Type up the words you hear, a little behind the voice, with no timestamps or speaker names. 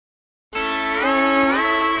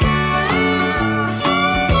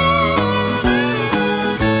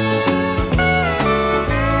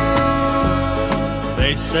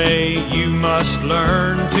say you must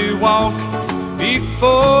learn to walk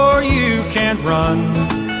before you can run.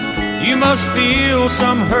 You must feel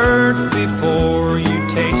some hurt before you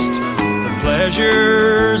taste the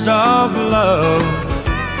pleasures of love.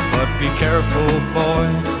 But be careful, boy,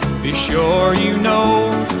 be sure you know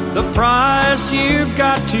the price you've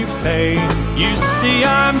got to pay. You see,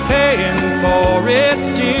 I'm paying for it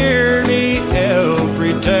dearly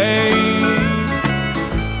every day.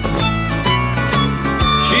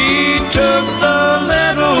 She took the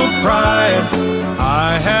little pride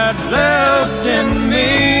I had left in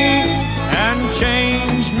me and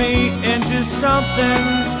changed me into something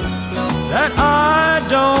that I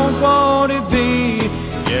don't want to be.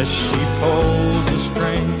 Yes, she pulls the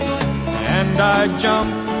string and I jump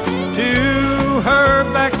to her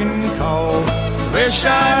beck and call. Wish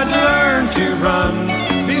I'd learned to run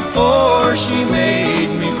before she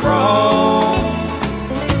made me crawl.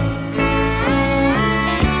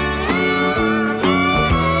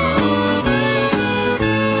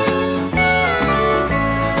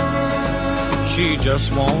 She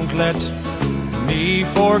just won't let me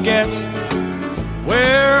forget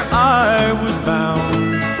where I was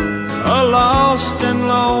bound, a lost and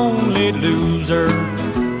lonely loser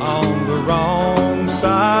on the wrong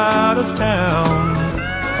side of town.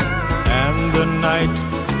 And the night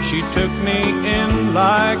she took me in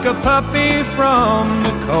like a puppy from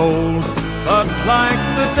the cold, but like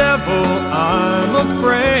the devil I'm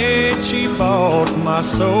afraid she bought my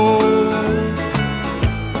soul.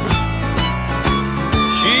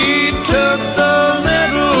 She took the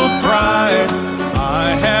little pride I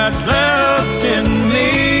had left in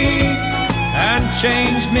me and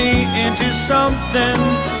changed me into something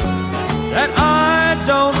that I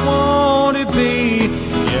don't want to be.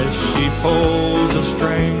 Yes, she pulls a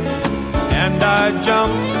string and I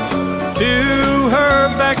jump to her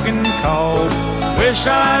beck and call. Wish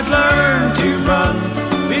I'd learned to run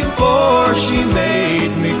before she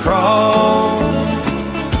made me crawl.